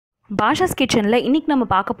Bashas Kitchenல இன்னைக்கு நம்ம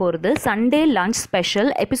பார்க்க போகிறது Sunday lunch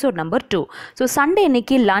special episode number 2. So Sunday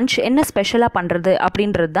இன்னைக்கு லஞ்ச் என்ன ஸ்பெஷலாக பண்ணுறது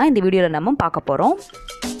அப்படின்றது தான் இந்த வீடியோவில் நம்ம பார்க்க போகிறோம்.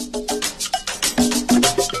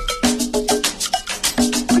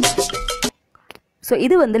 ஸோ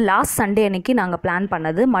இது வந்து லாஸ்ட் சண்டே அன்றைக்கி நாங்கள் பிளான்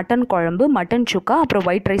பண்ணது மட்டன் குழம்பு, மட்டன் சுக்கா, அப்புறம்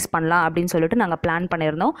ஒயிட் ரைஸ் பண்ணலாம் அப்படின்னு சொல்லிட்டு நாங்கள் பிளான்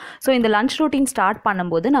பண்ணியிருந்தோம். ஸோ இந்த லஞ்ச் ரொட்டீன் ஸ்டார்ட்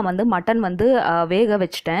பண்ணும்போது நான் வந்து மட்டன் வந்து வேக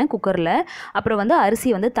வச்சுட்டேன் குக்கரில். அப்புறம் வந்து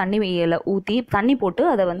அரிசி வந்து தண்ணியில் ஊற்றி தண்ணி போட்டு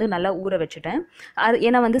அதை வந்து நல்லா ஊற வச்சுட்டேன்.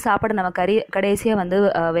 ஏன்னா வந்து சாப்பாடு நம்ம கடைசியாக வந்து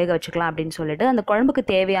வேக வச்சுக்கலாம் அப்படின்னு சொல்லிட்டு அந்த குழம்புக்கு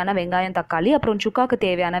தேவையான வெங்காயம், தக்காளி, அப்புறம் சுக்காவுக்கு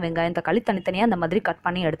தேவையான வெங்காயம், தக்காளி தனித்தனியாக அந்த மாதிரி கட்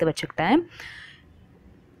பண்ணி எடுத்து வச்சுக்கிட்டேன்.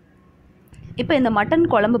 இப்போ இந்த மட்டன்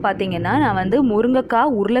குழம்பு பார்த்திங்கன்னா நான் வந்து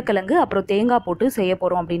முருங்கைக்காய், உருளைக்கிழங்கு, அப்புறம் தேங்காய் போட்டு செய்ய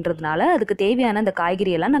போகிறோம் அப்படின்றதுனால அதுக்கு தேவையான அந்த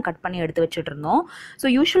காய்கறியெல்லாம் நான் கட் பண்ணி எடுத்து வச்சுட்டு இருந்தோம். ஸோ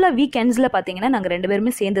யூஸ்வலாக வீக்கெண்ட்ஸில் பார்த்திங்கன்னா நாங்கள் 2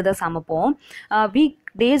 பேருமே சேர்ந்து தான் சமைப்போம். வீக்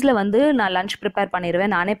டேஸில் வந்து நான் லஞ்ச் ப்ரிப்பேர்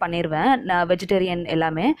பண்ணிடுவேன், நானே பண்ணிடுவேன், நான் வெஜிடேரியன்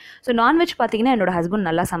எல்லாமே. ஸோ நான்வெஜ் பார்த்திங்கன்னா என்னோடய ஹஸ்பண்ட்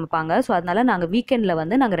நல்லா சமைப்பாங்க. ஸோ அதனால் நாங்கள் வீக்கெண்டில்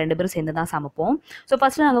வந்து நாங்கள் 2 பேரும் சேர்ந்து தான் சமைப்போம். ஸோ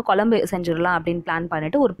ஃபஸ்ட்டு நாங்கள் குழம்பு செஞ்சிடலாம் அப்படின்னு பிளான்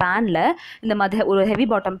பண்ணிவிட்டு ஒரு பேனில் இந்த மாதிரி ஒரு ஹெவி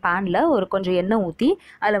பாட்டம் பேனில் ஒரு கொஞ்சம் எண்ணெய் ஊற்றி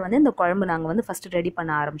அதில் வந்து இந்த குழம்பு நாங்கள் வந்து ஃபஸ்ட்டு ரெடி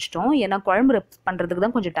பண்ண ஆரம்பிச்சிட்டோம். ஏன்னா குழம்பு பண்ணுறதுக்கு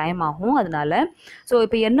தான் கொஞ்சம் டைம் ஆகும் அதனால். ஸோ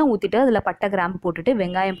இப்போ எண்ணெய் ஊற்றிட்டு அதில் பட்டை, கிராம்பு போட்டுட்டு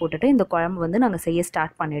வெங்காயம் போட்டுட்டு இந்த குழம்பு வந்து நாங்கள் செய்ய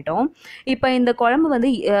ஸ்டார்ட் பண்ணிட்டோம். இப்போ இந்த குழம்பு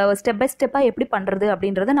வந்து ஸ்டெப் பை ஸ்டெப்பாக எப்படி பண்ணுறது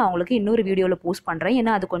அப்படின்றத நான் உங்களுக்கு இன்னொரு வீடியோவில் போஸ்ட் பண்ணுறேன்.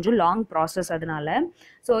 ஏன்னா அது கொஞ்சம் லாங் ப்ராசஸ் அதனால.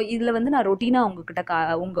 ஸோ இதில் வந்து நான் ரொட்டீனாக உங்ககிட்ட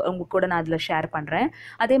உங்கள் கூட நான் அதில் ஷேர் பண்ணுறேன்.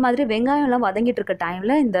 அதே மாதிரி வெங்காயம்லாம் வதங்கிட்டு இருக்க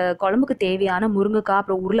டைமில் இந்த குழம்புக்கு தேவையான முருங்கைக்காய்,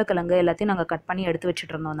 அப்புறம் உருளைக்கிழங்கு எல்லாத்தையும் நாங்கள் கட் பண்ணி எடுத்து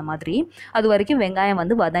வச்சுட்டு இருந்தோம். அந்த மாதிரி அது வரைக்கும் வெங்காயம்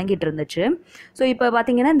வந்து வதங்கிட்டு இருந்துச்சு. ஸோ இப்போ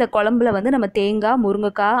பார்த்திங்கன்னா இந்த குழம்புல வந்து நம்ம தேங்காய்,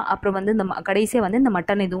 முருங்கைக்காய், அப்புறம் வந்து இந்த கடைசியாக வந்து இந்த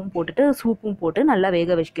மட்டன் இதுவும் போட்டுட்டு சூப்பும் போட்டு நல்லா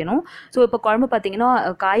வேக வைக்கணும். ஸோ இப்போ குழம்பு பார்த்திங்கன்னா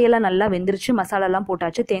காயெல்லாம் நல்லா வெந்துருச்சு, மசாலாலாம்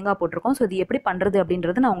போட்டாச்சு, தேங்காய் போட்டிருக்கோம். ஸோ இது எப்படி பண்ணுறது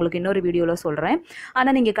அப்படின்றது நான் உங்களுக்கு இன்னொரு வீடியோவில் சொல்கிறேன்.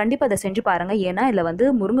 ஆனால் நீங்கள் கண்டிப்பாக அதை செஞ்சு பாருங்கள். ஏன்னா இதில் வந்து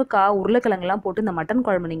முருங்கைக்காய், உருளைக்கிழங்குலாம் போட்டு இந்த மட்டன்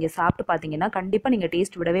குழம்பு நீங்கள் சாப்பிட்டு பார்த்தீங்கன்னா கண்டிப்பாக நீங்கள்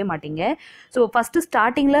டேஸ்ட் விடவே மாட்டீங்க. ஸோ ஃபஸ்ட்டு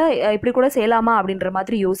ஸ்டார்டிங்கில் இப்படி கூட செய்யலாமா அப்படின்ற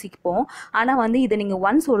மாதிரி யோசிப்போம். ஆனால் வந்து இதை நீங்கள்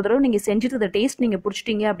ஒன்ஸ் ஒரு தடவை நீங்கள் செஞ்சுட்டு இந்த டேஸ்ட் நீங்கள்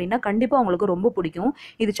பிடிச்சிட்டிங்க அப்படின்னா கண்டிப்பாக உங்களுக்கு ரொம்ப பிடிக்கும்.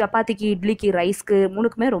 இது சப்பாத்திக்கு, இட்லிக்கு, ரைஸ்க்கு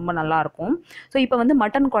 3க்குமே ரொம்ப நல்லாயிருக்கும். ஸோ இப்போ வந்து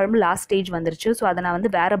மட்டன் குழம்பு லாஸ்ட் ஸ்டேஜ் வந்துருச்சு. ஸோ அதை நான்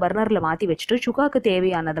வந்து வேறு பர்னரில் மாற்றி வச்சுட்டு சுக்காவுக்கு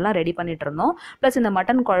தேவையானதெல்லாம் ரெடி பண்ணிட்டு இருந்தோம். ப்ளஸ் இந்த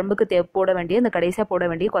மட்டன் குழம்புக்கு போட வேண்டிய இந்த கடைசியாக போட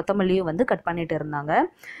வேண்டிய கொத்தமல்லியும் வந்து கட் பண்ணிட்டு இருந்தாங்க.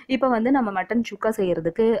 இப்போ வந்து நம்ம மட்டன் சுக்கா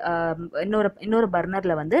செய்கிறதுக்கு இன்னொரு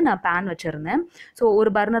பர்னரில் வந்து நான் பேன் வச்சுருந்தேன். ஸோ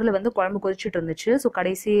ஒரு பர்னரில் வந்து குழம்பு கொதிச்சுட்டு இருந்துச்சு. ஸோ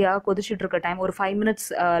கடைசியாக கொதிச்சுட்டு இருக்க டைம் ஒரு 5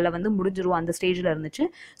 மினிட்ஸில் வந்து முடிஞ்சிரும் அந்த ஸ்டேஜில் இருந்துச்சு.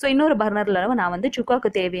 ஸோ இன்னொரு பர்னரில் நான் வந்து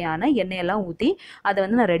சுக்காவுக்கு தேவையான எண்ணெயெல்லாம் ஊற்றி அதை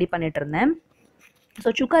வந்து நான் ரெடி பண்ணிட்டு இருந்தேன். ஸோ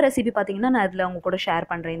சுக்கா ரெசிபி பார்த்திங்கன்னா நான் அதில் அவங்க கூட ஷேர்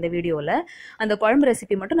பண்ணுறேன் இந்த வீடியோவில். அந்த குழம்பு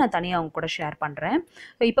ரெசிபி மட்டும் நான் தனியாக அவங்க கூட ஷேர் பண்ணுறேன்.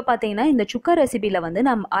 இப்போ பார்த்தீங்கன்னா இந்த சுக்கா ரெசிபியில் வந்து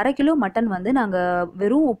நான் 1/2 கிலோ மட்டன் வந்து நாங்கள்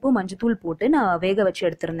வெறும் உப்பு, மஞ்சத்தூள் போட்டு நான் வேக வச்சு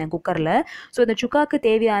எடுத்திருந்தேன் குக்கரில். ஸோ இந்த சுக்காவுக்கு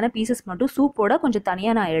தேவையான பீசஸ் மட்டும் சூப்போட கொஞ்சம்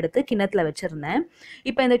தனியாக நான் எடுத்து கிண்ணத்தில் வச்சுருந்தேன்.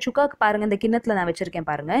 இப்போ இந்த சுக்காவுக்கு பாருங்கள், இந்த கிண்ணத்தில் நான் வச்சுருக்கேன்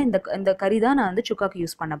பாருங்கள். இந்த கறி தான் நான் வந்து சுக்காவுக்கு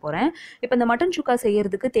யூஸ் பண்ண போகிறேன். இப்போ இந்த மட்டன் சுக்கா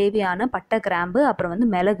செய்கிறதுக்கு தேவையான பட்டை, கிராம்பு, அப்புறம் வந்து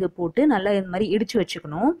மிளகு போட்டு நல்லா இந்த மாதிரி இடித்து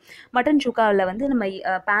வச்சுக்கணும். மட்டன் சுக்காவில் வந்து நம்ம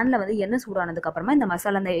பேனில் வந்து எண்ணெய் சூடானதுக்கு அப்புறமா இந்த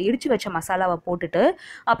மசாலா, இந்த இடிச்சு வச்ச மசாலாவை போட்டுட்டு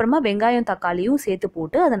அப்புறமா வெங்காயம், தக்காளியும் சேர்த்து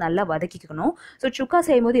போட்டு அதை நல்லா வதக்கிக்கணும். ஸோ சுக்கா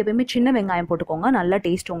செய்யும்போது எப்பயுமே சின்ன வெங்காயம் போட்டுக்கோங்க, நல்லா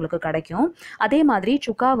டேஸ்ட் உங்களுக்கு கிடைக்கும். அதே மாதிரி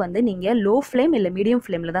சுக்கா வந்து நீங்கள் லோ ஃப்ளேம் இல்லை மீடியம்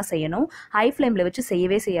ஃப்ளேமில் தான் செய்யணும். ஹை ஃப்ளேமில் வச்சு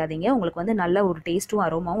செய்யவே செய்யாதீங்க. உங்களுக்கு வந்து நல்ல ஒரு டேஸ்ட்டும்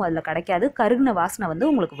அரோமாவும் அதில் கிடைக்காது, கருகின வாசனை வந்து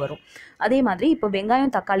உங்களுக்கு வரும். அதே மாதிரி இப்போ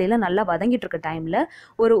வெங்காயம், தக்காளியெல்லாம் நல்லா வதங்கிட்டு இருக்க டைமில்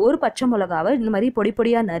ஒரு பச்சை மிளகாவை இந்த மாதிரி பொடி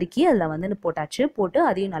பொடியாக நறுக்கி அதில் வந்து போட்டாச்சு. போட்டு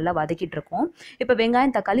அதையும் நல்லா வதக்கிட்டு இருக்கோம். இப்போ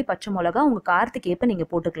வெங்காயம், தக்காளி, பச்சை மிளகா உங்கள் காரத்துக்கு ஏற்ப நீங்கள்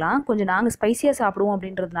போட்டுக்கலாம். கொஞ்சம் நாங்கள் ஸ்பைசியாக சாப்பிடுவோம்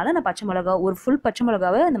அப்படின்றதுனால நான் பச்சை மிளகா ஒரு ஃபுல் பச்சை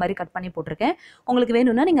மிளகாவை இந்த மாதிரி கட் பண்ணி போட்டிருக்கேன். உங்களுக்கு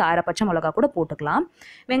வேணும்னா நீங்கள் 1/2 பச்சை மிளகா கூட போட்டுக்கலாம்.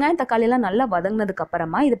 வெங்காயம், தக்காளியெல்லாம் நல்லா வதங்கினதுக்கு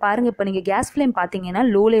அப்புறமா இது பாருங்கள், இப்போ நீங்கள் கேஸ் ஃப்ளேம் பார்த்தீங்கன்னா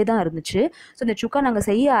லோலே தான் இருந்துச்சு. ஸோ இந்த சுக்கா நாங்கள்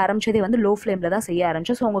செய்ய ஆரம்பிச்சதே வந்து லோ ஃப்ளேமில் தான் செய்ய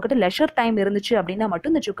ஆரம்பிச்சோம். ஸோ உங்கள்கிட்ட லெஷர் டைம் இருந்துச்சு அப்படின்னா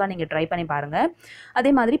மட்டும் இந்த சுக்கா நீங்கள் ட்ரை பண்ணி பாருங்கள்.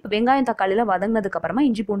 அதே மாதிரி இப்போ வெங்காயம், தக்காளியெல்லாம் வதங்கினதுக்கு அப்புறமா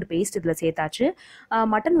இஞ்சி பூண்டு பேஸ்ட் இதில் சேர்த்தாச்சு.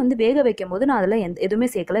 மட்டன் வந்து வேக வைக்கும் போது நான் அதில் எதுவுமே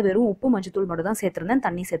சேர்க்கல, வெறும் உப்பு, மஞ்சத்தூள் மட்டும் தான் சேர்த்துருந்தேன்,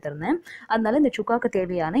 தண்ணி சேர்த்துருந்தேன். அதனால இந்த சுக்காவுக்கு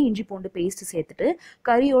தேவையான இஞ்சி பூண்டு பேஸ்ட் சேர்த்துட்டு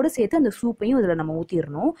கறியோடு சேர்த்து அந்த சூப்பையும் இதில் நம்ம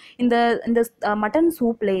ஊற்றிடணும். இந்த மட்டன்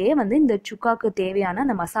சூப்லேயே வந்து இந்த சுக்காவுக்கு தேவையான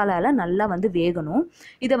அந்த மசாலாலாம் நல்லா வந்து வேகணும்.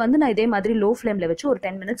 இதை வந்து நான் இதே மாதிரி லோ ஃப்ளேமில் வச்சு ஒரு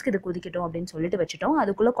 10 மினிட்ஸ்க்கு இது கொதிக்கட்டும் அப்படின்னு சொல்லிட்டு வச்சுட்டோம்.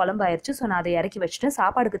 அதுக்குள்ளே குழம்பு ஆயிடுச்சு. ஸோ நான் அதை இறக்கி வச்சுட்டேன்.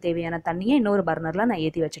 சாப்பாடுக்கு தேவையான தண்ணியை இன்னொரு பர்னரில் நான்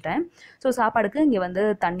ஏற்றி வச்சுட்டேன். ஸோ சாப்பாடுக்கு இங்கே வந்து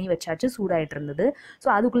தண்ணி வச்சாச்சு, சூடாகிட்டு இருந்தது. ஸோ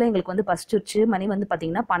அதுக்குள்ளே எங்களுக்கு வந்து பசிச்சிருச்சு. மணி வந்து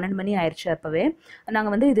பார்த்திங்கன்னா 12 மணி ஆயிடுச்சு. அப்போவே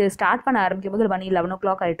நாங்கள் வந்து இது ஸ்டார்ட் பண்ண ஆரம்பிக்கும் போது மணி 11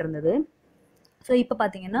 o'clock ஆகிட்டு இருந்தது. ஸோ இப்போ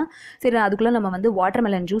பார்த்தீங்கன்னா சரி அதுக்குள்ளே நம்ம வந்து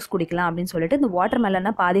வாட்டர்மெலன் ஜூஸ் குடிக்கலாம் அப்படின்னு சொல்லிட்டு இந்த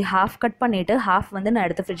வாட்டர்மெலனை பாதி ஹாஃப் கட் பண்ணிவிட்டு ஹாஃப் வந்து நான்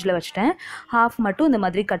எடுத்து ஃப்ரிட்ஜில் வச்சுட்டேன். ஹாஃப் மட்டும் இந்த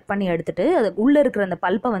மாதிரி கட் பண்ணி எடுத்துகிட்டு அது உள்ளே இருக்கிற அந்த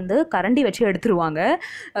பல்ப்பை வந்து கரண்டி வச்சு எடுத்துருவாங்க.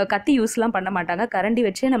 கத்தி யூஸ்லாம் பண்ண மாட்டாங்க. கரண்டி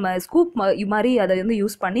வச்சு நம்ம ஸ்கூப் மாதிரி அதை வந்து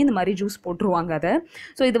யூஸ் பண்ணி இந்த மாதிரி ஜூஸ் போட்டுருவாங்க அதை.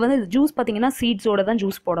 ஸோ இது வந்து ஜூஸ் பார்த்தீங்கன்னா சீட்ஸோடு தான்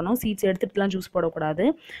ஜூஸ் போடணும். சீட்ஸ் எடுத்துகிட்டுலாம் ஜூஸ் போடக்கூடாது.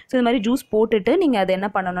 ஸோ இந்த மாதிரி ஜூஸ் போட்டுட்டு நீங்கள் அதை என்ன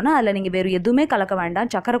பண்ணணும்னா அதில் நீங்கள் வேறு எதுவுமே கலக்க வேண்டாம்.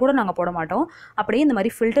 சக்கரை கூட நாங்கள் போட மாட்டோம். அப்படியே இந்த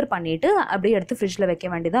மாதிரி ஃபில்டர் பண்ணிவிட்டு அப்படியே எடுத்து ஃப்ரிட்ஜில் வைக்க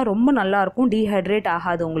வேண்டியதான். ரொம்ப நல்லாயிருக்கும். டீஹைட்ரேட்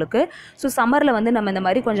ஆகாது உங்களுக்கு. ஸோ சம்மரில் வந்து நம்ம இந்த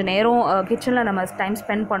மாதிரி கொஞ்சம் நேரம் கிச்சனில் நம்ம டைம்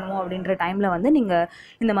ஸ்பெண்ட் பண்ணுவோம் அப்படின்ற டைமில் வந்து நீங்கள்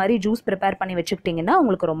இந்த மாதிரி ஜூஸ் ப்ரிப்பேர் பண்ணி வச்சுக்கிட்டிங்கன்னா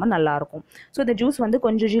உங்களுக்கு ரொம்ப நல்லாயிருக்கும். ஸோ இந்த ஜூஸ் வந்து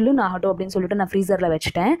கொஞ்சம் ஜில்லுன்னு ஆகட்டும் அப்படின்னு சொல்லிட்டு நான் ஃப்ரீசரில்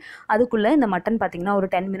வச்சுட்டேன். அதுக்குள்ளே இந்த மட்டன் பார்த்திங்கன்னா ஒரு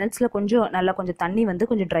 10 மினிட்ஸில் கொஞ்சம் தண்ணி வந்து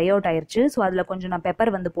கொஞ்சம் ட்ரை அவுட் ஆயிடுச்சு. ஸோ அதில் கொஞ்சம் நான்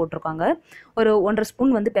பெப்பர் வந்து போட்டிருக்காங்க. ஒரு 1.5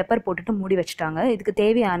 ஸ்பூன் வந்து பெப்பர் போட்டுட்டு மூடி வச்சுட்டாங்க. இதுக்கு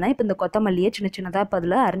தேவையான இப்போ இந்த கொத்தமல்லியை சின்ன சின்னதாக இப்போ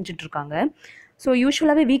அதில் அரைஞ்சிட்ருக்காங்க. ஸோ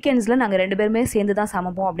யூஸ்வலாகவே வீக்கெண்ட்ஸில் நாங்கள் 2 பேருமே சேர்ந்து தான்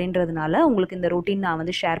சமைப்போம் அப்படின்றதுனால உங்களுக்கு இந்த ரொட்டீன் நான்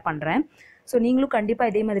வந்து ஷேர் பண்ணுறேன். ஸோ நீங்களும்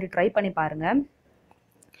கண்டிப்பாக இதே மாதிரி ட்ரை பண்ணி பாருங்கள்.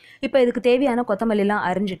 இப்போ இதுக்கு தேவையான கொத்தமல்லிலாம்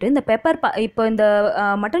அரிஞ்சிட்டு இந்த பெப்பர் இப்போ இந்த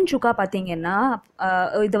மட்டன் சுக்கா பார்த்தீங்கன்னா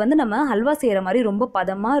இதை வந்து நம்ம ஹல்வா செய்கிற மாதிரி ரொம்ப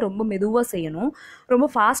பதமாக ரொம்ப மெதுவாக செய்யணும். ரொம்ப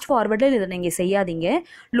ஃபாஸ்ட் ஃபார்வர்டில் இதை நீங்கள் செய்யாதீங்க.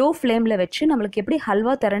 லோ ஃப்ளேமில் வச்சு நம்மளுக்கு எப்படி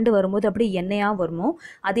ஹல்வா திரண்டு வரும்போது அப்படி எண்ணெயாக வருமோ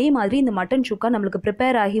அதே மாதிரி இந்த மட்டன் சுக்கா நம்மளுக்கு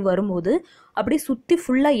ப்ரிப்பேர் ஆகி வரும்போது அப்படி சுற்றி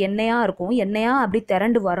ஃபுல்லாக எண்ணெயாக இருக்கும். எண்ணெயாக அப்படி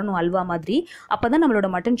திரண்டு வரணும் அல்வா மாதிரி. அப்போ தான் நம்மளோட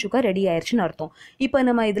மட்டன் சுக்கா ரெடி ஆயிடுச்சுன்னு அர்த்தம். இப்போ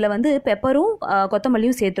நம்ம இதில் வந்து பெப்பரும்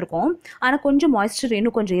கொத்தமல்லியும் சேர்த்துருக்கோம். ஆனால் கொஞ்சம் மாய்ஸ்சர்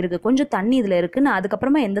இன்னும் கொஞ்சம் இருக்குது. கொஞ்சம் தண்ணி இதில் இருக்குது. நான்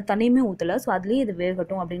அதுக்கப்புறமா எந்த தண்ணியுமே ஊற்றலை. ஸோ அதுலேயே இது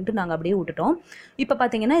வேகட்டும் அப்படின்ட்டு நாங்கள் அப்படியே விட்டுட்டோம். இப்போ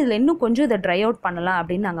பார்த்தீங்கன்னா இதில் இன்னும் கொஞ்சம் இதை ட்ரை அவுட் பண்ணலாம்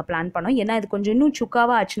அப்படின்னு நாங்கள் பிளான் பண்ணோம். ஏன்னா இது கொஞ்சம் இன்னும்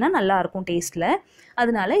சுக்காவாக ஆச்சுன்னா நல்லாயிருக்கும் டேஸ்ட்டில்.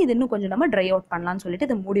 அதனால இது இன்னும் கொஞ்சம் நம்ம ட்ரை அவுட் பண்ணலாம்னு சொல்லிட்டு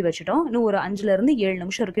இதை மூடி வச்சுட்டோம். இன்னும் ஒரு 5லேருந்து 7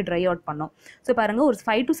 நிமிஷம் வரைக்கும் ட்ரை அவுட் பண்ணோம். ஸோ பாருங்கள் ஒரு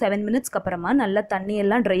 5 to 7 மினிட்ஸ்க்கு அப்புறமா நல்லா தண்ணி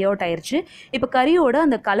எல்லாம் ட்ரை அவுட் ஆயிடுச்சு. இப்போ கறியோட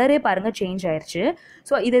அந்த கலரே பாருங்கள் சேஞ்ச் ஆயிடுச்சு.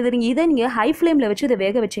 ஸோ இதை நீங்கள் ஹை ஃப்ளேமில் வச்சு இதை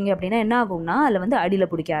வேக வச்சிங்க அப்படின்னா என்ன ஆகும்னா அதில் வந்து அடியில்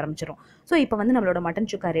பிடிக்க ஆரம்பிச்சிடும். ஸோ இப்போ வந்து நம்மளோட மட்டன்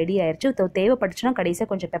சுக்கா ரெடி ஆயிடுச்சு. தேவைப்பட்டுச்சுன்னா கடைசியாக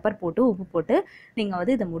கொஞ்சம் பெப்பர் போட்டு உப்பு போட்டு நீங்கள்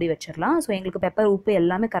வந்து இதை மூடி வச்சிடலாம். ஸோ எங்களுக்கு பெப்பர் உப்பு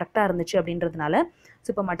எல்லாமே கரெக்டாக இருந்துச்சு அப்படின்றதுனால ஸோ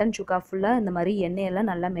இப்போ மட்டன் சுக்கா ஃபுல்லாக இந்த மாதிரி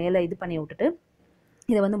எண்ணெயெல்லாம் நல்லா மேலே இது பண்ணி விட்டுட்டு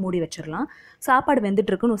இதை வந்து மூடி வச்சிடலாம். சாப்பாடு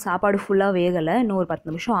வெந்துட்டுருக்கு. இன்னும் சாப்பாடு ஃபுல்லாக வேகலை. இன்னும் ஒரு 10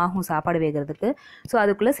 நிமிஷம் ஆகும் சாப்பாடு வேகிறதுக்கு. ஸோ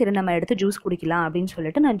அதுக்குள்ளே சரி நம்ம எடுத்து ஜூஸ் குடிக்கலாம் அப்படின்னு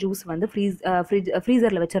சொல்லிட்டு நான் ஜூஸ் வந்து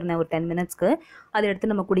ஃப்ரீசரில் வச்சுருந்தேன் ஒரு 10 மினிட்ஸ்க்கு. அதை எடுத்து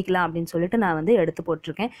நம்ம குடிக்கலாம் அப்படின்னு சொல்லிட்டு நான் வந்து எடுத்து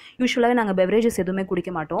போட்டிருக்கேன். யூஸ்வலாகவே நாங்கள் பெவரேஜஸ் எதுவுமே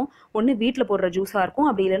குடிக்க மாட்டோம். ஒன்று வீட்டில் போடுற ஜூஸாக இருக்கும்,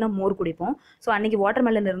 அப்படி இல்லைன்னா மோர் குடிப்போம். ஸோ அன்றைக்கி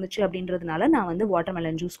வாட்டர்மெலன் இருந்துச்சு அப்படின்றதுனால நான் வந்து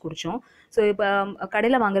வாட்டர்மெலன் ஜூஸ் குடித்தோம். ஸோ இப்போ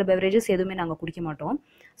கடையில் வாங்குகிற பெவரேஜஸ் எதுவுமே நாங்கள் குடிக்க மாட்டோம்.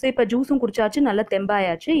 ஸோ இப்போ ஜூஸும் குடிச்சாச்சு, நல்லா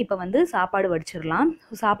தெம்பாயாச்சு. இப்போ வந்து சாப்பாடு வடிச்சிடலாம்.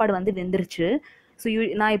 சாப்பாடு வந்து வெந்துருச்சு. ஸோ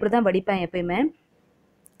நான் இப்படி தான் வடிப்பேன் எப்பயுமே.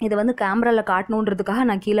 இதை வந்து கேமராவில் காட்டணுன்றதுக்காக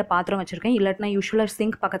நான் கீழே பாத்திரம் வச்சுருக்கேன். இல்லாட்டினா யூஸ்வலாக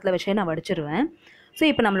சிங்க் பக்கத்தில் வச்சே நான் வடிச்சிருவேன். ஸோ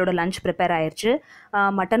இப்போ நம்மளோட லஞ்ச் ப்ரிப்பேர் ஆயிடுச்சு.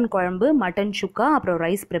 மட்டன் குழம்பு, மட்டன் சுக்கா, அப்புறம்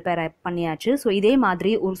ரைஸ் ப்ரிப்பேர் பண்ணியாச்சு. ஸோ இதே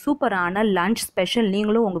மாதிரி ஒரு சூப்பரான லஞ்ச் ஸ்பெஷல்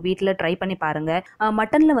நீங்களும் உங்கள் வீட்டில் ட்ரை பண்ணி பாருங்கள்.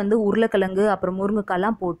 மட்டனில் வந்து உருளைக்கிழங்கு அப்புறம்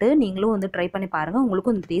முருங்கைக்காலாம் போட்டு நீங்களும் வந்து ட்ரை பண்ணி பாருங்கள்.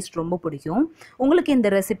 உங்களுக்கும் இந்த டேஸ்ட் ரொம்ப பிடிக்கும். உங்களுக்கு இந்த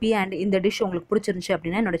ரெசிபி அண்ட் இந்த டிஷ் உங்களுக்கு பிடிச்சிருந்துச்சு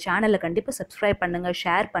அப்படின்னா என்னோட சேனலில் கண்டிப்பாக சப்ஸ்கிரைப் பண்ணுங்கள்,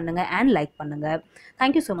 ஷேர் பண்ணுங்கள் அண்ட் லைக் பண்ணுங்கள்.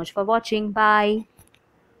 தேங்க்யூ ஸோ மச் ஃபார் வாட்சிங். பாய்.